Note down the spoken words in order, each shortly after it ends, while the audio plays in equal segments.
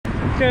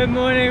Good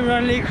morning,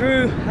 Runley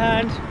crew,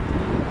 and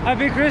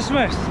happy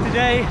Christmas.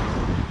 Today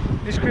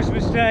is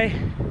Christmas Day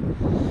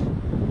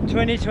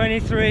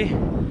 2023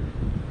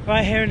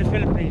 right here in the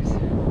Philippines.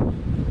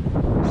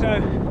 So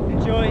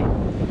enjoy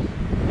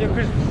your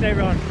Christmas Day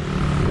run.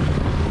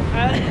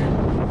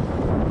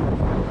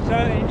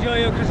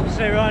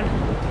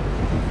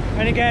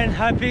 And again,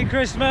 happy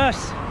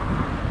Christmas,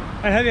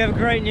 and hope you have a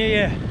great new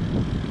year.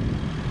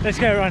 Let's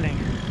get running.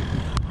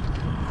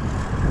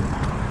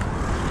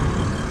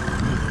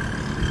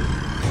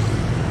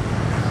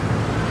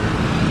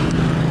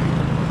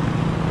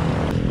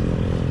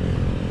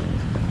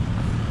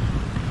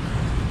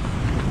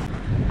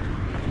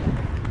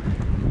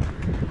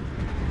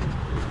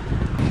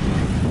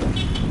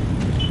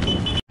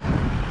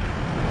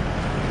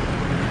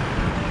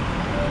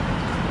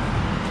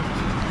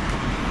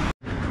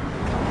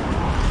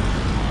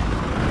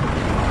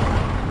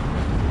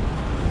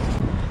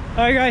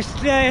 Alright guys,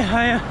 today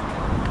I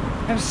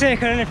am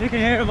sick. I don't know if you can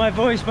hear it in my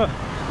voice, but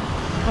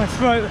my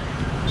throat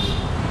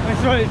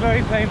is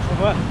very painful,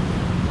 but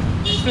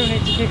I still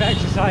need to keep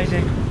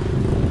exercising.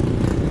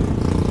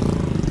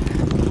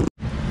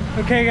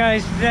 Okay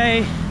guys,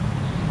 today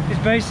is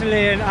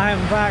basically an I am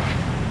back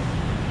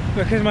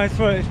because my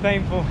throat is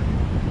painful.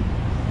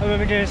 I won't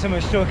be doing so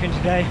much talking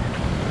today,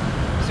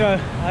 so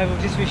I will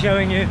just be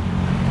showing you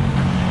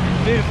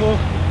the beautiful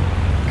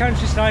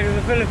countryside of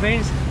the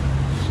Philippines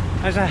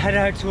as I head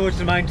out towards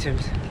the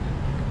mountains.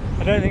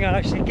 I don't think I'll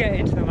actually get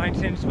into the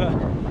mountains, but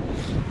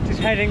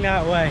just heading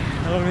that way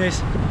along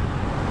this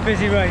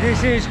busy road.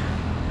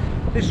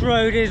 This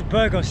road is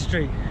Burgos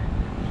Street,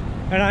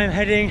 and I'm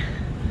heading,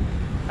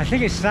 I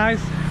think it's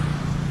south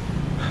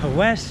or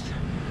west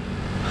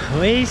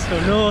or east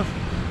or north.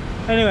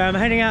 Anyway, I'm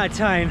heading out of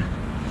town.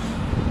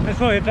 That's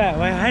probably a better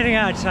way. I'm heading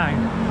out of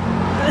town.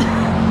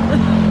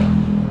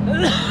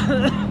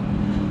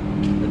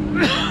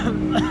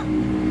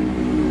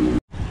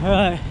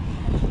 Alright,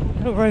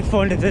 not very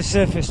fond of this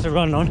surface to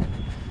run on.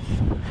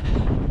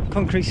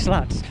 Concrete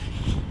slats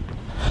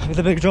with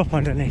a big drop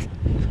underneath.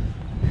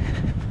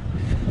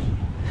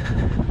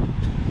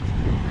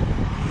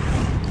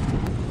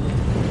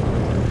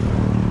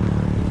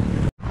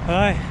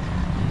 Alright,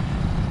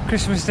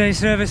 Christmas Day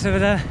service over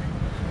there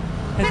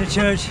at the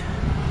church.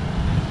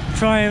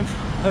 Triumph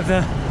of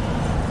the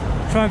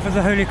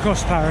Holy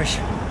Cross Parish.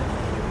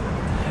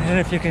 I don't know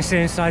if you can see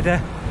inside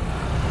there,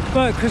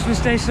 but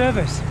Christmas Day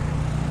service.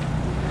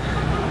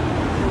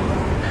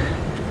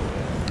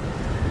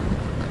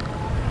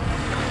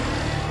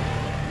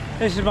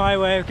 This is my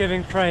way of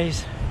giving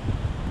praise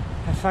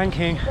and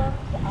thanking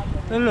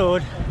the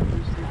Lord,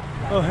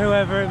 or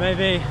whoever it may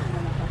be,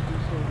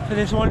 for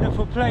this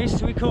wonderful place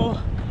we call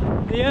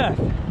the earth.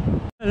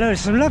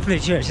 There's some lovely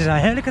churches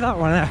out here. Look at that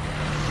one there.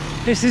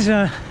 This is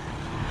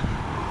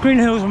Green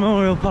Hills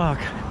Memorial Park.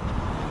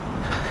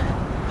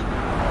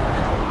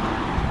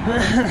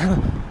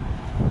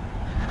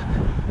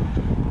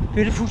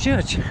 Beautiful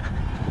church.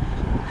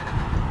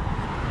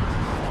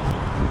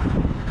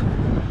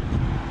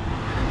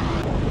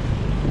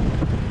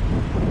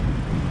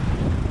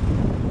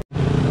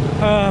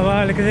 Oh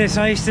wow, look at this.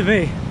 I used to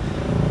be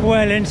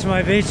well into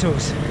my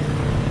Beetles.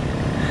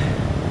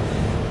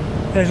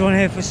 There's one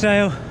here for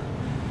sale.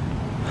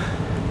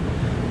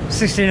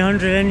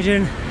 1600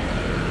 engine.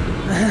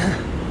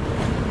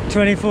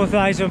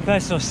 24,000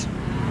 pesos.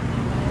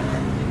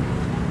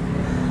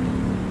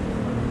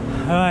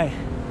 Alright.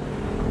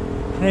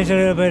 Needs a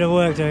little bit of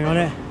work doing on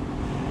it.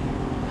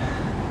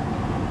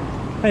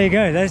 There you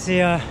go, there's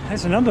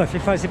the number if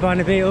you fancy buying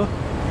a Beetle.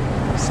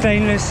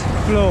 Stainless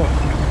floor.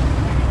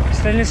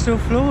 Stainless steel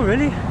floor,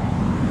 really?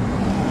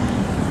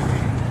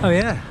 Oh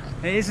yeah,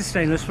 it is a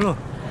stainless floor.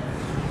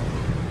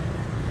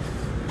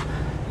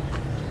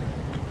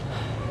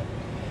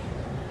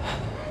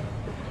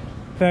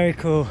 Very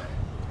cool.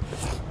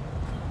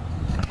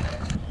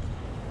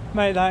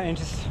 Make that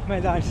into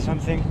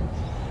something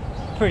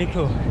pretty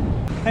cool.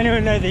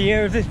 Anyone know the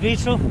year of this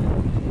Beetle?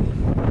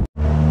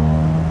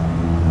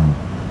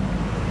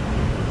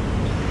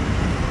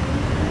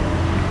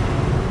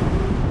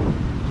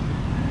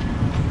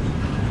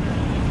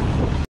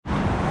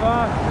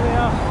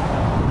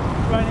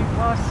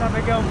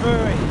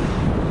 Brewery.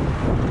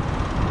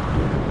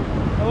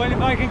 I wonder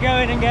if I can go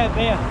in and get a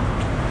beer.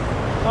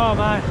 Oh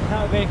man,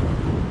 that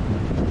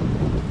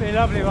would be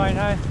lovely right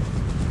now.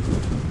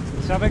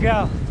 San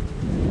Miguel.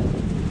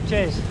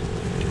 Cheers.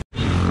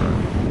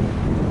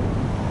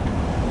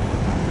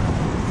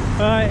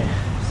 Right,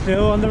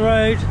 still on the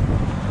road,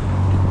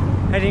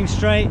 heading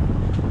straight,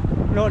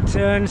 not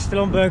turn,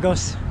 still on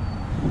Burgos.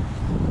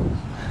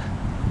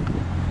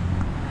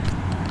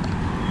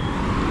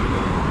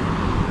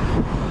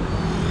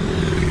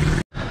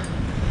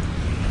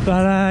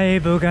 Balay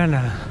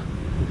Bugana.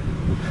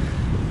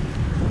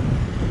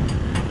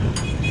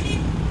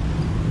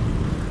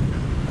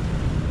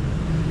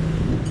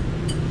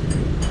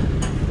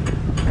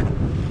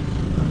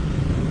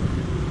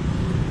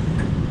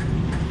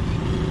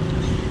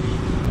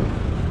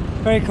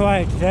 Very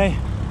quiet today.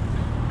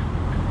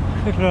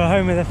 People are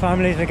home with their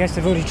families. I guess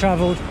they've already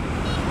travelled.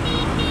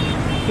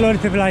 A lot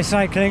of people like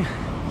cycling,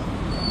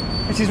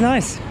 which is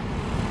nice.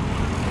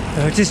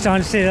 So we're just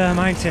starting to see the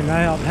mountain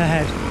right up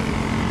ahead.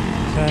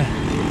 So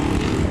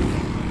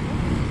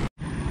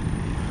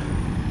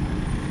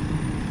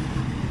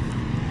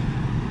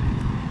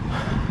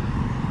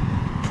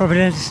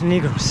Providence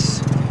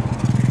Negros.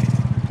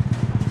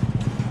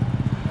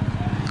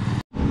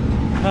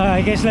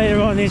 I guess later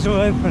on these will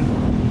open,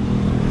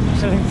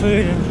 selling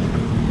food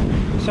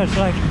and such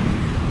like.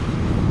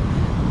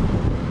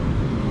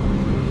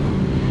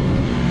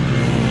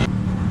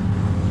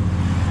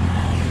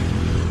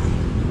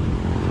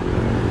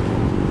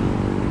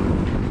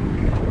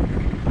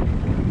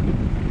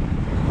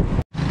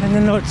 And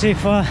then not too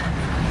far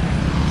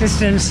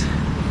distance,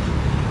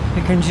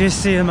 you can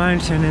just see the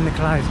mountain in the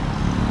cloud.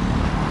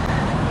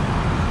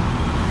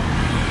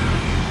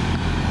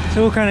 It's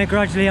all kind of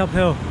gradually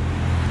uphill.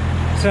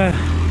 So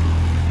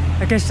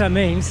I guess that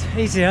means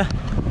easier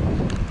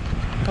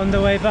on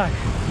the way back,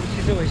 which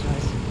is always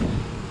nice.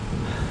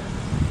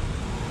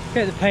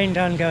 Get the pain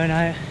done going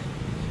out,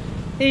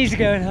 easy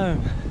going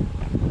home.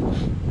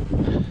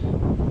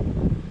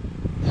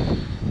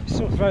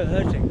 Sore throat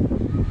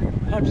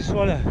hurting, hard to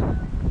swallow.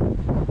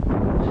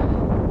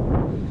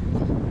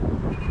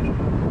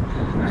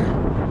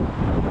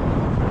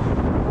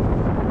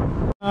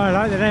 Oh, I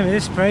like the name of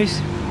this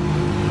place,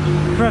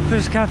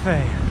 Prepper's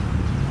Cafe.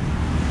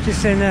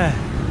 Just in there.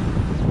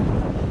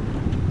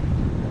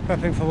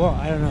 Prepping for what?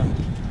 I don't know.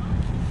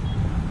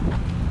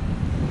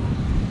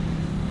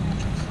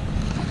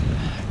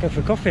 Go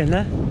for coffee in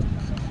there.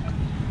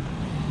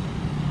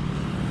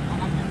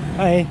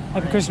 Hey,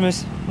 happy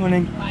Christmas.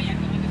 Morning.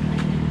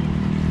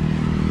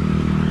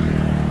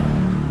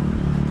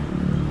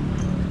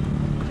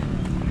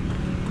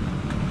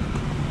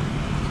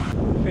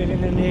 Feeling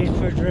the need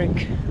for a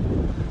drink.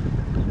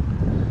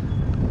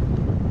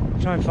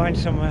 Try and find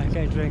somewhere,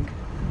 get a drink.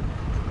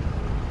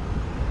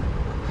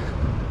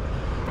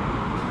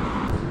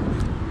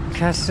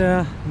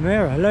 Casa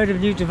Mira, a load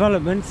of new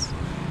developments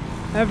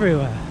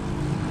everywhere.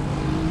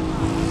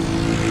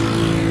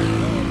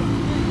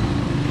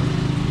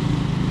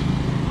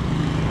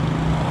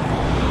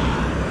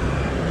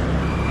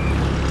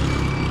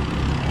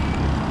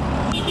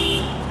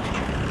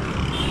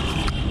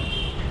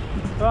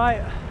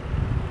 Right,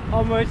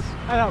 onwards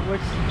and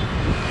upwards,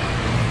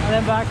 and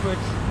then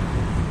backwards.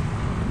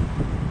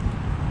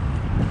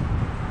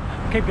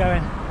 Keep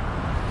going,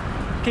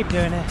 keep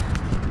doing it.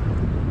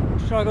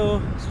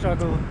 Struggle,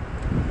 struggle,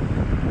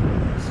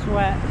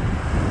 sweat,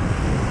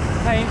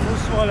 painful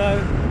swallow,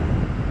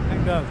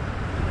 and go.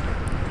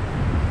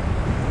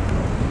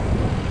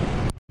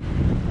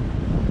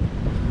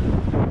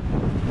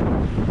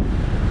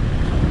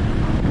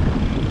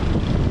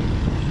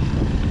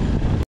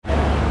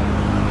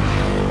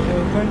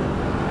 Open.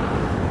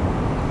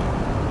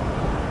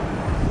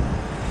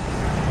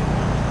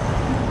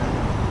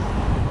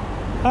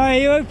 Hi, are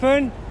you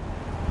open?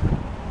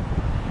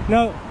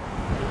 No.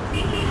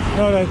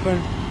 Not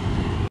open.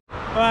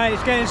 Right,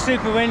 it's getting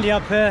super windy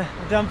up here.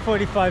 I've done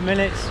 45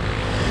 minutes.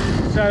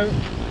 So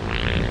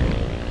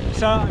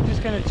I'm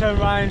just going to turn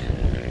around,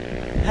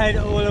 head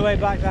all the way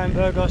back down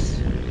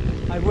Burgos.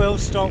 I will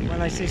stop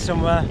when I see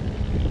somewhere,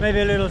 maybe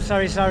a little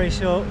sari-sari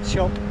shop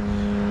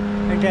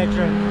and get a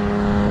drink.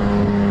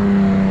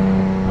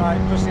 Right,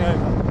 crossing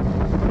over.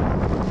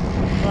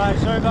 Right,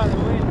 sorry about the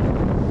wind.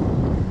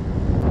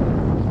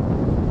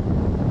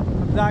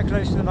 I'm that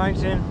close to the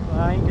mountain, but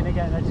I ain't going to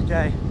get there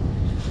today.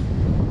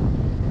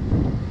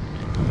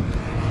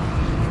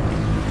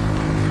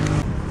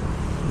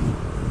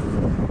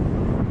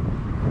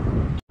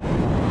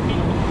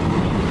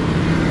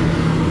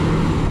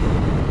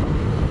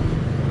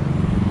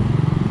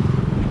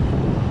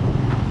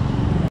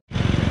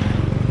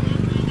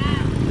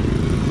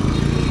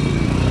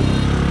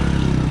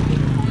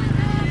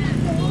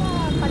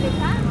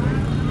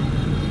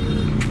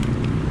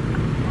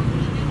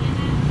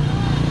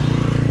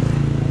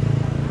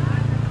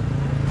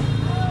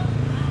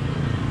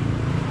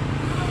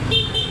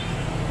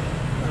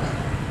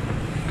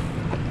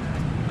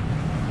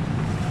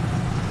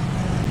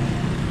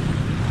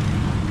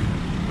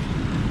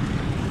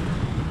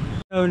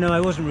 Oh no,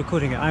 I wasn't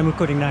recording it. I'm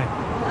recording now.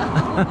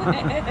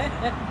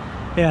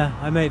 Yeah,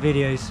 I make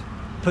videos,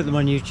 put them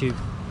on YouTube.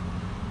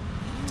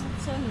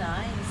 So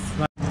nice.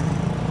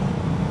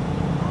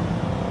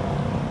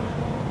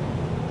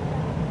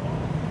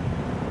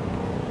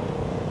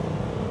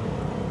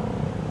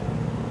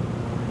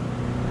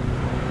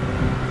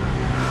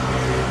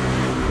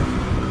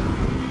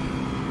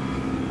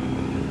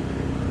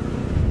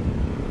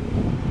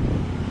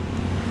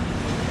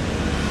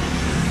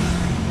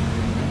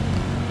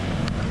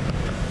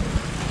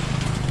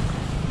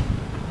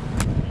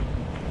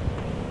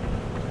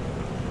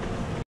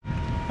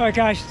 Right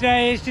guys,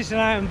 today is just an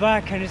out and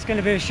back and it's going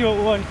to be a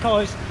short one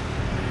because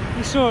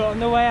you saw it on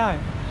the way out.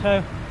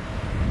 So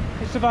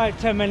it's about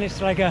 10 minutes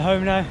till I get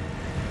home now.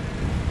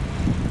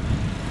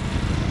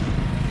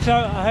 So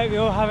I hope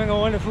you're all having a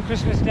wonderful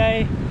Christmas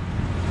day.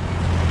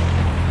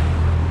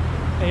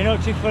 You're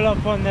not too full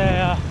up on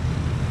the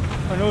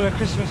on all the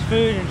Christmas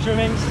food and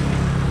trimmings.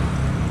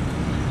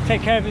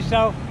 Take care of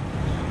yourself.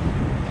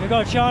 If you've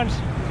got a chance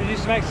to do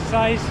some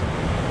exercise,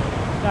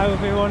 that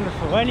would be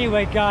wonderful.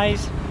 Anyway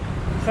guys,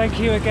 thank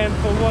you again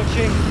for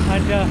watching,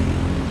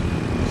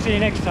 and see you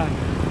next time.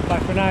 Bye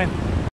for now.